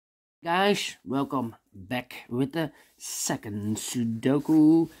Guys, welcome back with the second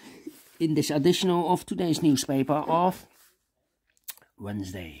Sudoku in this edition of today's newspaper of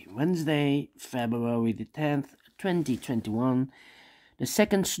Wednesday, February the 10th, 2021. The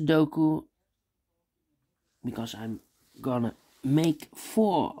second Sudoku, because I'm gonna make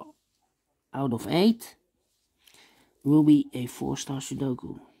 4 out of 8, will be a 4-star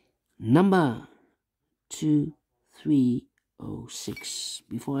Sudoku. Number 2306.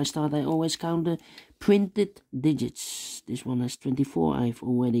 Before I start, I always count the printed digits. This one has 24. I've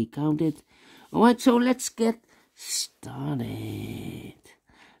already counted. Alright, so let's get started.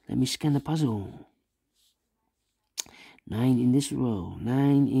 Let me scan the puzzle. 9 in this row,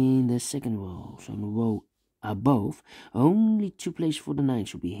 9 in the second row. So in the row above, only 2 places for the 9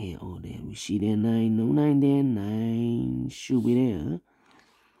 should be here or there. We see there 9, no 9 there, 9 should be there.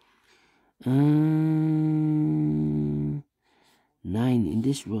 9 in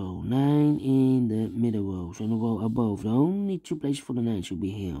this row, 9 in the middle row. So in the row above, the only 2 places for the 9 should be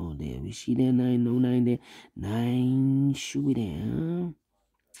here or there. We see there 9, no 9 there, 9 should be there.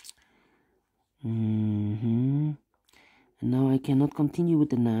 And now I cannot continue with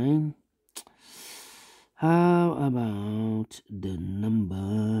the 9. How about the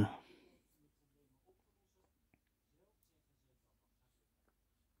number?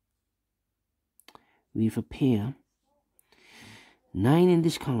 We have a pair. 9 in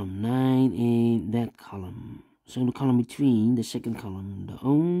this column, 9 in that column. So the column between the second column, the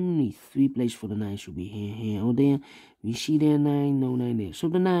only 3 places for the 9 should be here, or there. We see there 9, no 9 there. So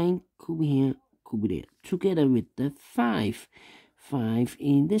the 9 could be here, could be there. Together with the 5. 5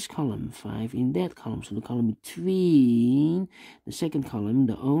 in this column, 5 in that column. So the column between the second column,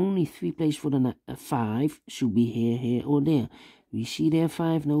 the only 3 places for the 5 should be here, or there. We see there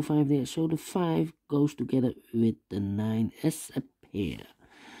 5, no 5 there. So the 5 goes together with the 9 as a pair.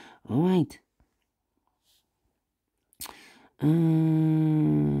 Alright.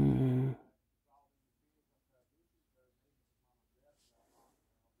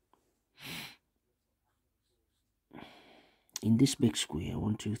 In this big square,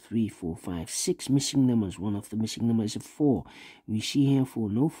 1, 2, 3, 4, 5, 6 missing numbers. One of the missing numbers is a 4. We see here 4,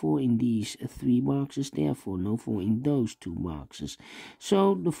 no 4 in these 3 boxes, therefore no 4 in those 2 boxes.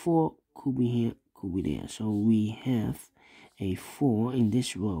 So the 4 could be here, could be there. So we have a 4 in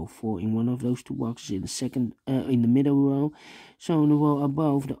this row, 4 in one of those 2 boxes in the second, in the middle row. So in the row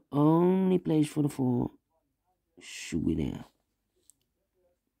above, the only place for the 4 should be there.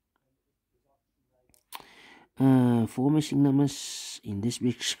 4 missing numbers in this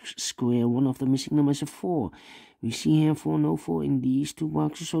big square. One of the missing numbers is a 4. We see here 4, no 4 in these 2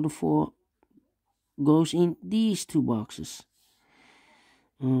 boxes, so the 4 goes in these 2 boxes.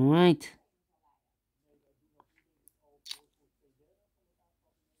 Alright.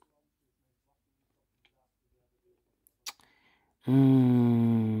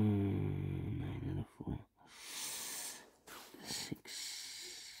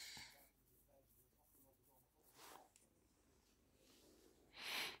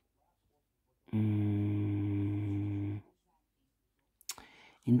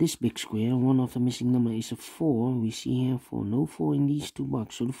 In this big square, one of the missing number is a 4. We see here 4, no 4 in these 2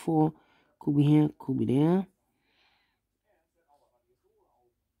 boxes. So the 4 could be here, could be there.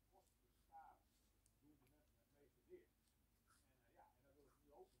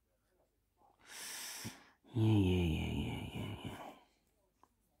 Yeah.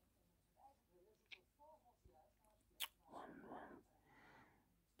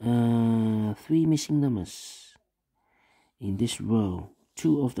 3 missing numbers in this row.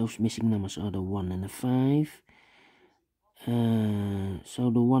 2 of those missing numbers are the 1 and the 5.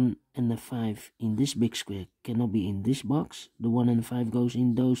 So the 1 and the 5 in this big square cannot be in this box. The 1 and the 5 goes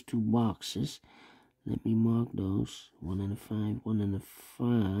in those 2 boxes. Let me mark those. 1 and the 5, 1 and the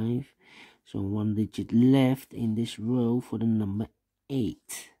 5. So 1 digit left in this row for the number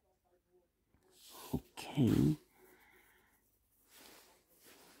 8. Okay.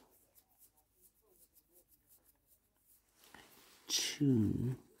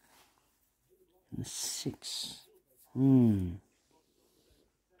 Two and 6.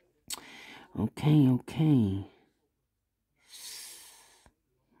 Okay.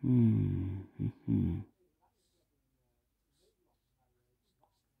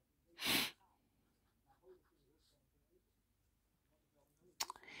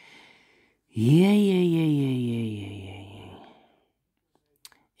 Yeah.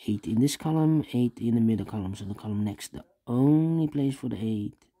 8 in this column, 8 in the middle column, so the column next, the only place for the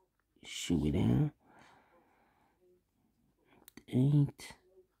 8 should be there. 8.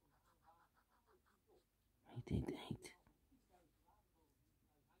 8.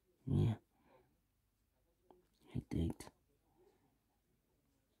 Yeah. 8, 8.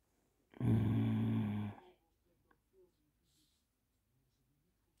 8,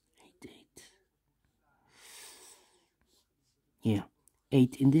 8. Yeah.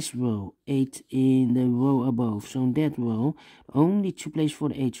 8 in this row, 8 in the row above. So in that row, only 2 places for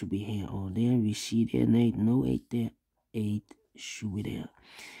the 8 should be here or there. We see there an 8, no 8 there. 8 should be there.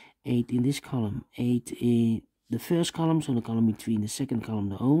 8 in this column, 8 in the first column, so the column between the second column.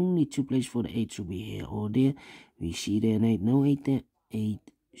 The only 2 places for the 8 should be here or there. We see there an 8, no 8 there. 8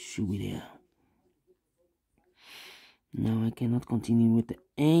 should be there. Now I cannot continue with the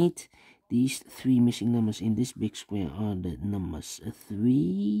 8. These 3 missing numbers in this big square are the numbers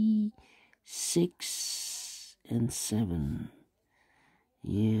 3, 6, and 7.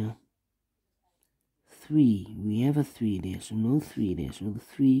 Yeah. 3. We have a 3 there, so no 3 there. So the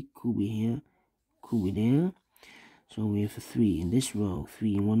 3 could be here, could be there. So we have a 3 in this row,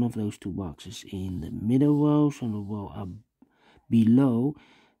 3 in one of those 2 boxes. In the middle row, so the row up below,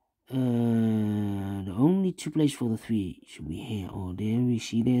 the only 2 places for the 3 should be here or there. We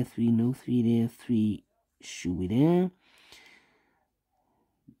see there 3, no 3 there. 3 should be there.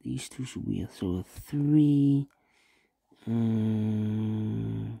 These 2 should be here. So a 3.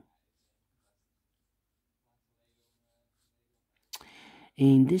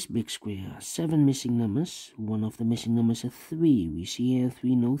 In this big square, 7 missing numbers. One of the missing numbers is 3. We see here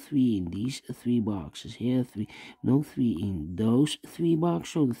 3, no 3 in these 3 boxes. Here 3, no 3 in those 3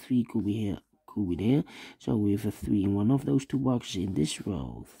 boxes. So the 3 could be here, could be there. So we have a 3 in one of those 2 boxes in this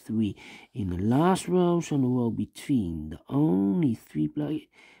row. 3 in the last row. So the row between. The only 3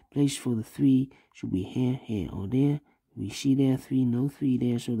 place for the 3 should be here, here, or there. We see there 3, no 3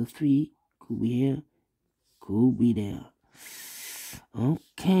 there. So the 3 could be here, could be there.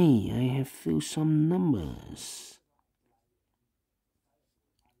 Okay, I have filled some numbers.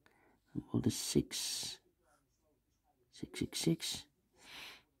 What is 6? 666.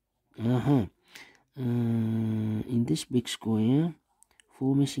 In this big square,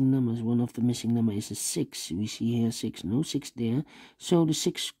 4 missing numbers. One of the missing number is a 6. We see here 6, no 6 there. So the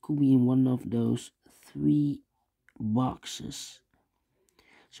 6 could be in one of those 3 boxes.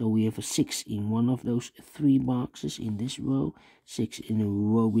 So we have a 6 in one of those 3 boxes in this row, 6 in a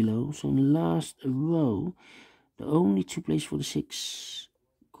row below. So in the last row, the only 2 places for the 6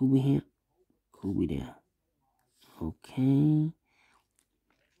 could be here, could be there. Okay.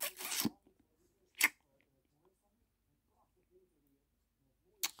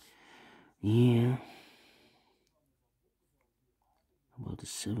 Yeah. About the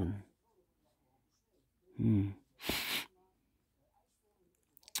 7.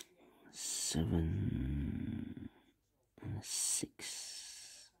 7 and a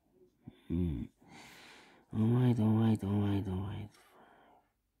 6. Alright.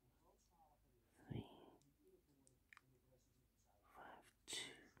 3,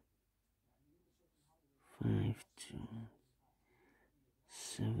 5, 2,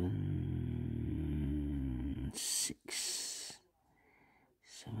 7, 6.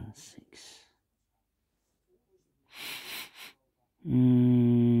 7, 6.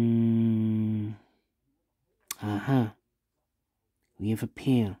 We have a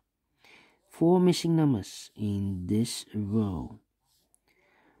pair. 4 missing numbers in this row.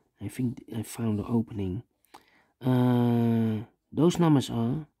 I think I found the opening. Those numbers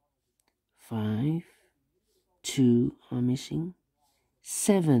are 5, 2 are missing,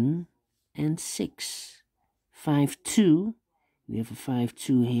 7 and 6. 5, 2. We have a 5,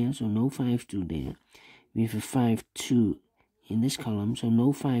 2 here, so no 5, 2 there. We have a 5, 2 in this column, so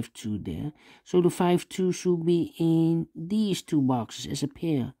no 5, 2 there. So the 5, 2 should be in these 2 boxes as a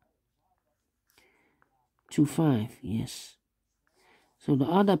pair. 2, 5, yes. So the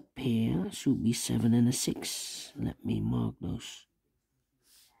other pair should be 7 and a 6. Let me mark those.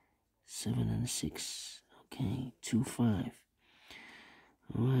 7 and a 6. Okay, 2, 5.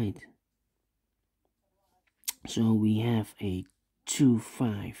 Alright. So we have a 2,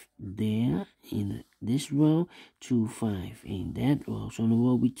 5 there in this row, 2, 5 in that row. So the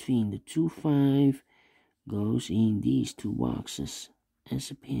row between the 2, 5 goes in these 2 boxes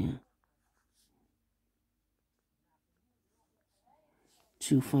as a pair.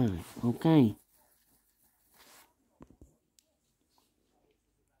 2, 5. Okay.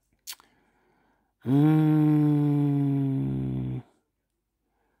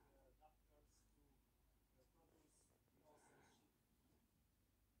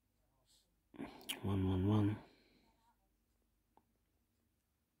 One, 1, 1.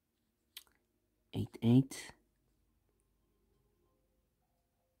 8, 8.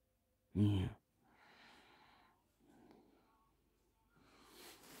 Yeah.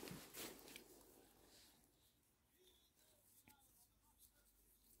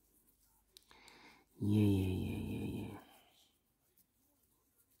 Yeah.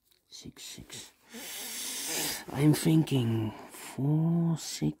 6, 6. I'm thinking 4,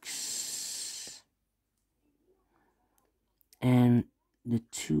 6. And the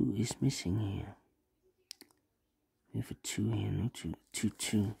 2 is missing here. We have a 2 here, no 2. 2,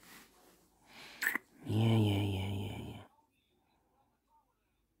 2. Yeah.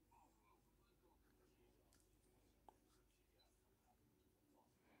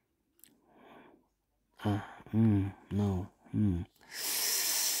 No.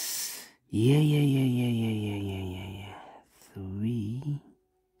 Yeah. 3.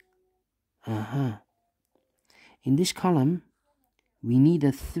 In this column, we need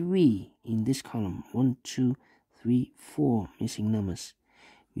a 3 in this column. 1, 2, 3, 4 missing numbers.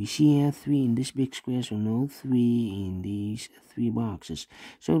 We see here 3 in this big square, so no 3 in these 3 boxes.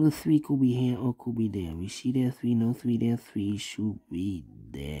 So the 3 could be here or could be there. We see there 3, no 3 there, 3 should be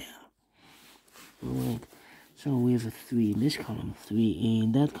there. Alright, so we have a 3 in this column, 3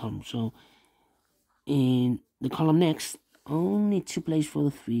 in that column. So in the column next, only 2 places for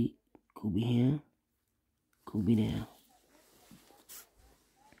the 3. Could be here, could be there.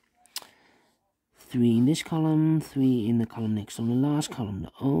 3 in this column, 3 in the column next. On the last column,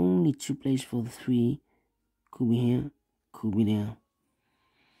 the only 2 places for the 3 could be here, could be there.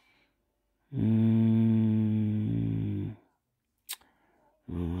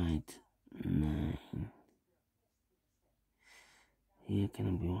 Alright, 9. Here can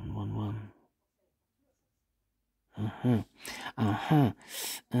it be 1, 1, 1?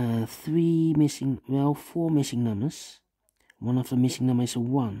 3 missing, well, 4 missing numbers. One of the missing numbers is a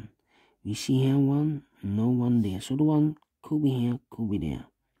 1. We see here 1, no 1 there. So the 1 could be here, could be there.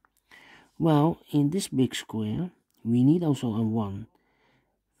 Well, in this big square, we need also a 1.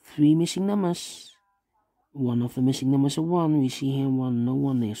 3 missing numbers. One of the missing numbers is a 1. We see here 1, no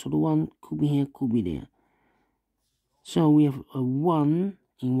 1 there. So the 1 could be here, could be there. So we have a 1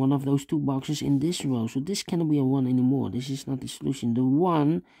 in one of those 2 boxes in this row. So this cannot be a 1 anymore. This is not the solution. The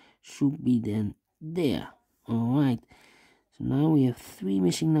 1 should be then there. Alright. So now we have 3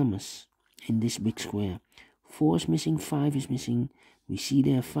 missing numbers in this big square. 4 is missing, 5 is missing. We see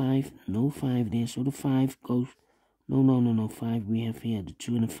there 5, no 5 there. So the 5 goes, no, 5 we have here. The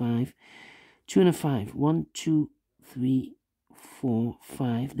 2 and the 5. 2 and a 5. 1, 2, 3, 4,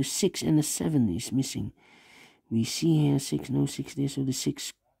 5. The 6 and the 7 is missing. We see here 6, no 6 there, so the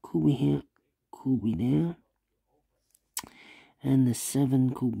 6 could be here, could be there. And the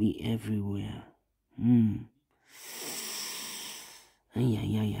 7 could be everywhere.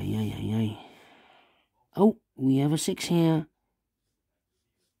 Ay. Oh, we have a 6 here.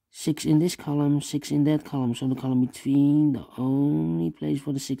 6 in this column, 6 in that column. So the column between, the only place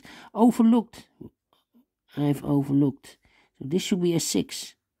for the 6. Overlooked. I've overlooked. So this should be a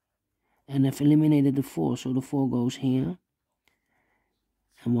 6. And I've eliminated the 4, so the 4 goes here.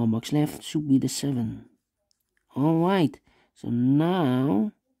 And 1 box left should be the 7. Alright, so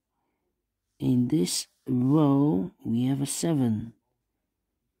now in this row we have a 7.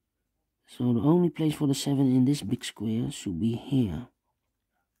 So the only place for the 7 in this big square should be here.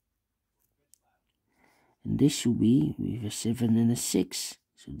 And this should be, we have a 7 and a 6.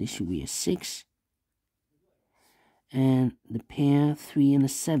 So this should be a 6. And the pair 3 and a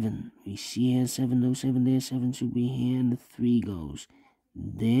 7. We see here 7, no 7 there, 7 should be here, and the 3 goes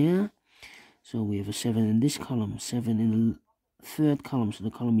there. So we have a 7 in this column, 7 in the third column, so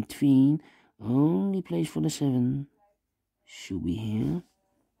the column between, only place for the 7 should be here.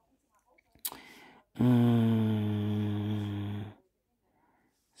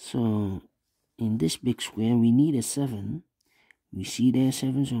 So in this big square we need a 7. We see there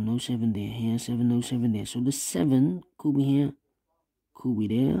 7, so no 7 there. Here 7, no 7 there. So the 7 could be here, could be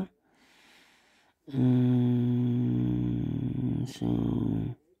there.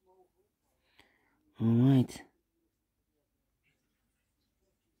 So alright.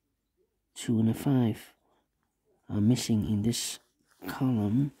 2 and a 5 are missing in this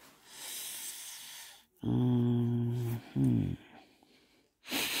column. 1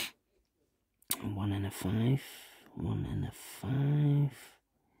 and a 5. 1 and a 5.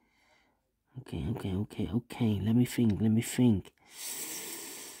 Okay. Let me think.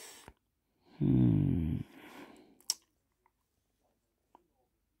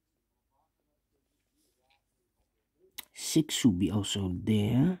 6 should be also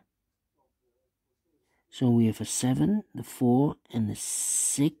there. So we have a 7, the 4, and the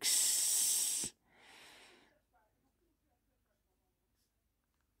 6.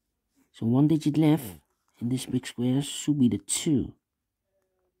 So 1 digit left in this big square should be the 2.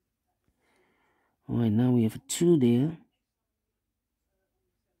 Alright, now we have a 2 there.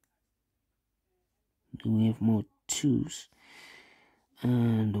 Do we have more 2s?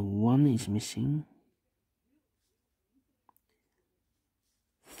 And the 1 is missing.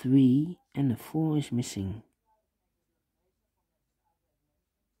 3 and the 4 is missing.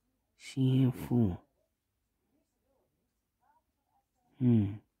 See here, 4.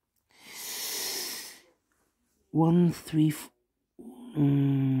 1, 3,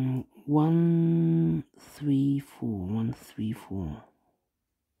 1, 3, 4. 1, 3, 4.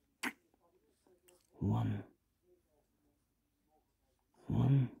 1.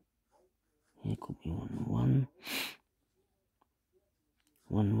 1. Here could be 1. 1.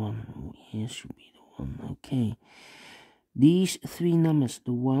 1, 1. Oh, here should be the 1. Okay. These 3 numbers,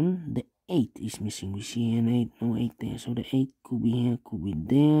 the 1, the 8 is missing. We see an 8, no 8 there. So the 8 could be here, could be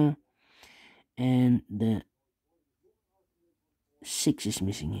there. And the 6 is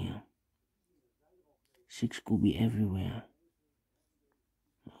missing here. 6 could be everywhere.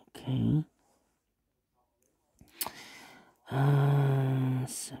 Okay.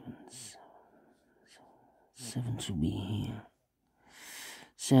 7 should be here.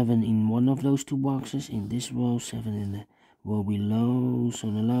 7 in one of those 2 boxes. In this row, 7 in the row below.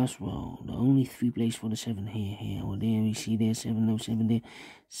 So the last row, the only 3 places for the 7 here, or there. We see there 7, no 7 there.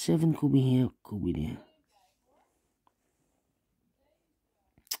 7 could be here, could be there.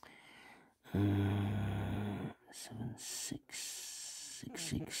 7, 6, 6,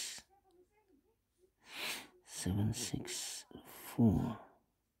 6. 7, 6, 4.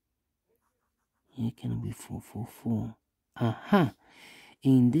 Here can it be 4, 4, 4. Aha!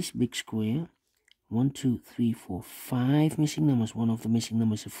 In this big square, 1, 2, 3, 4, 5 missing numbers. One of the missing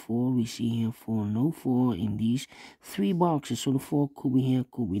numbers is 4. We see here 4, no 4 in these 3 boxes. So the 4 could be here,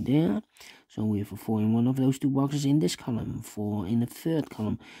 could be there. So we have a 4 in one of those 2 boxes in this column. 4 in the 3rd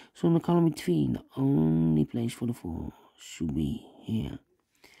column. So in the column between, the only place for the 4 should be here.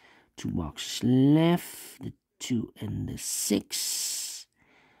 2 boxes left. The 2 and the 6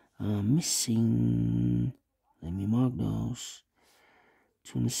 are missing. Let me mark those.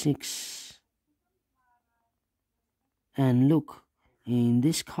 2 and the 6. And look, in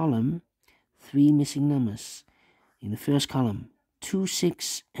this column, 3 missing numbers. In the first column, 2,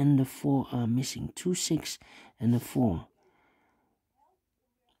 6, and the 4 are missing. 2, 6, and the 4.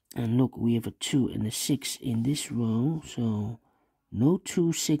 And look, we have a 2 and a 6 in this row. So, no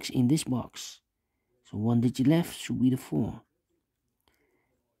 2, 6 in this box. So, 1 digit left should be the 4.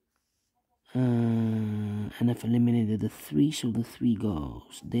 And I've eliminated the 3, so the 3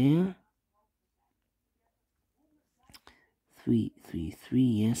 goes there. 3, 3, 3,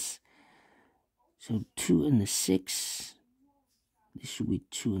 yes. So 2 and the 6. This should be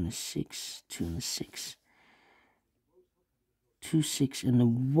 2 and the 6. 2 and the 6. 2, 6 and the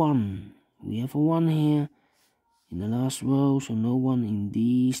 1. We have a 1 here in the last row. So no 1 in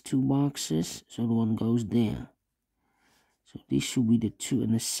these 2 boxes. So the 1 goes there. So this should be the 2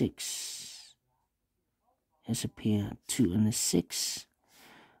 and the 6. Has a pair 2 and the 6.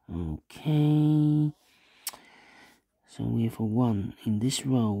 Okay. So we have a 1 in this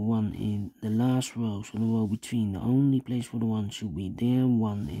row, 1 in the last row, so the row between. The only place for the 1 should be there,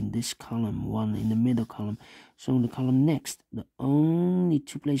 1 in this column, 1 in the middle column. So in the column next, the only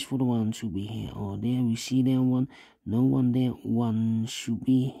 2 places for the 1 should be here or there. We see there 1, no 1 there, 1 should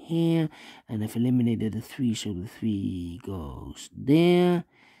be here. And I've eliminated the 3, so the 3 goes there.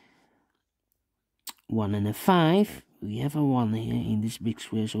 1 and a 5. We have a 1 here in this big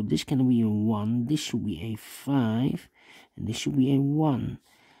square, so this can be a 1, this should be a 5, and this should be a 1.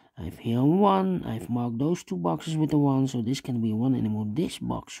 I've here a 1, I've marked those 2 boxes with the 1, so this can be a 1 anymore. This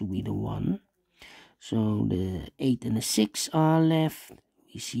box should be the 1. So the 8 and the 6 are left.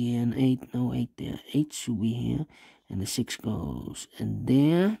 We see here an 8, no 8 there. 8 should be here, and the 6 goes and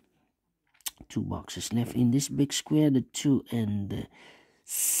there. 2 boxes left in this big square, the 2 and the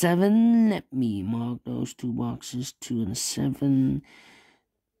 7. Let me mark those 2 boxes, 2 and 7.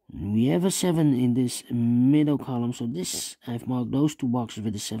 We have a 7 in this middle column, so this, I've marked those 2 boxes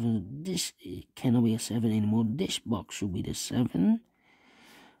with the 7. This cannot be a 7 anymore. This box should be the 7.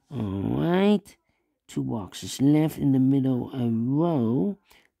 Alright, 2 boxes left in the middle, a row.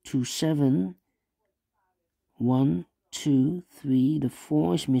 2, 7. 1, 2, 3. The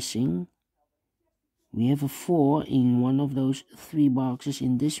 4 is missing. We have a 4 in one of those 3 boxes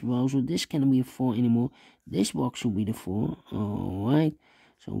in this row, so this cannot be a 4 anymore. This box should be the 4. Alright,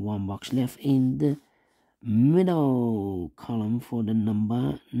 so 1 box left in the middle column for the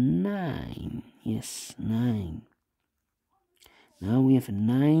number 9. Yes, 9. Now we have a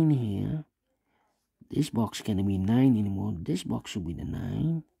 9 here. This box cannot be 9 anymore. This box should be the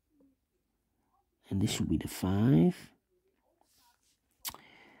 9. And this should be the 5.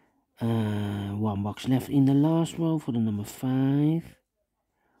 One box left in the last row for the number 5.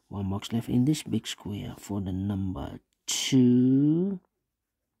 One box left in this big square for the number 2.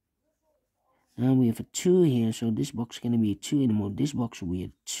 Now we have a 2 here, so this box is going to be a 2 anymore. This box will be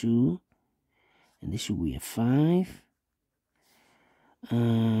a 2. And this will be a 5.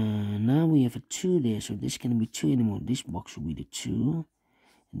 Now we have a 2 there, so this can be 2 anymore. This box will be the 2.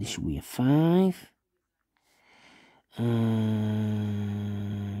 And this will be a 5.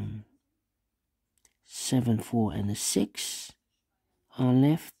 7, 4, and a 6 are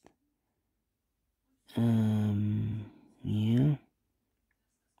left. Yeah.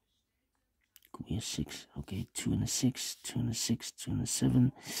 Could be a 6. Okay, 2 and a 6, 2 and a 6, 2 and a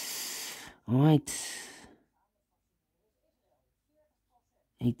 7. Alright.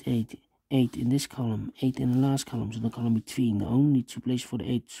 8, 8. 8 in this column, 8 in the last column, so the column between. The only 2 places for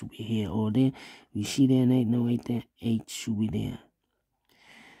the 8 should be here or there. We see there an 8, no 8 there, 8 should be there.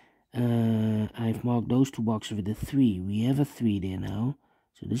 I've marked those 2 boxes with a 3. We have a 3 there now,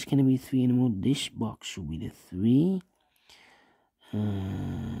 so this can't be 3 anymore. This box should be the 3.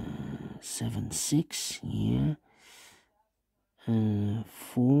 7, 6, yeah.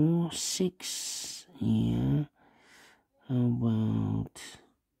 4, 6, yeah. How about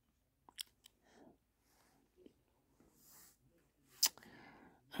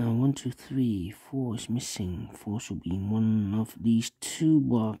 1, 2, 3, 4 is missing. 4 should be in one of these 2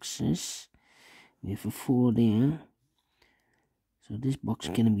 boxes. We have a 4 there. So this box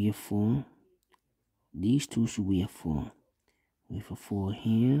can be a 4. These 2 should be a 4. We have a 4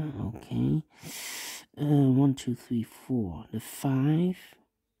 here. Okay. 1, 2, 3, 4. The 5.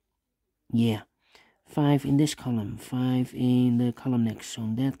 Yeah. 5 in this column, 5 in the column next. So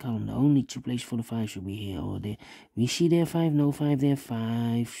in that column, the only 2 places for the 5 should be here or there. We see there 5, no 5 there,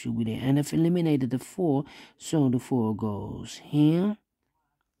 5 should be there. And I've eliminated the 4, so the 4 goes here.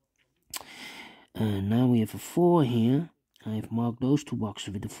 Now we have a 4 here. I've marked those 2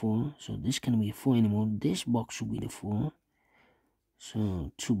 boxes with the 4, so this can't be a 4 anymore. This box should be the 4.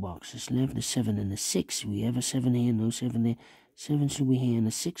 So 2 boxes left, the 7 and the 6. We have a 7 here, no 7 there. 7 should be here, and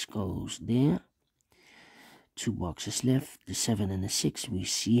the 6 goes there. 2 boxes left, the 7 and the 6. We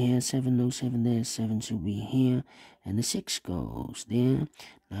see here 7, no 7 there. 7 should be here, and the 6 goes there.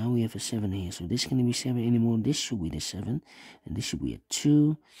 Now we have a 7 here, so this can't be 7 anymore. This should be the 7, and this should be a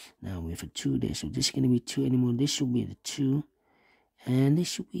 2. Now we have a 2 there, so this can't be 2 anymore. This should be the 2, and this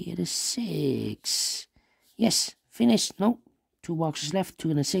should be the 6. Yes, finished. No, 2 boxes left, 2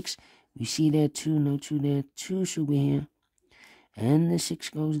 and a 6. We see there 2, no 2 there. 2 should be here. And the 6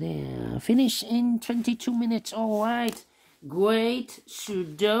 goes there. Finish in 22 minutes. Alright. Great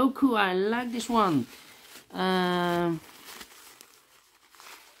Sudoku. I like this one.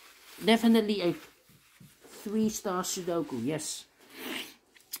 Definitely a 3-star Sudoku. Yes.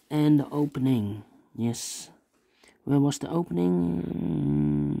 And the opening. Yes. Where was the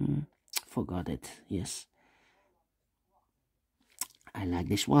opening? Forgot it. Yes. I like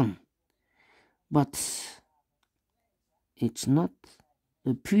this one. But it's not.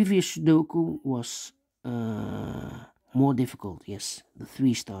 The previous Sudoku was more difficult. Yes, the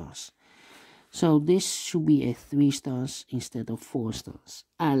 3 stars. So this should be a 3 stars instead of 4 stars.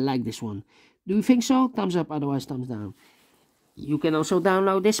 I like this one. Do you think so? Thumbs up, otherwise thumbs down. You can also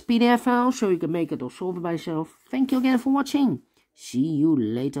download this PDF file so you can make it or solve it by yourself. Thank you again for watching. See you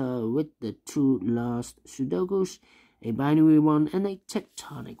later with the 2 last Sudokus, a binary one and a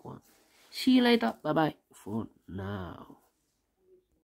tectonic one. See you later. Bye bye for now.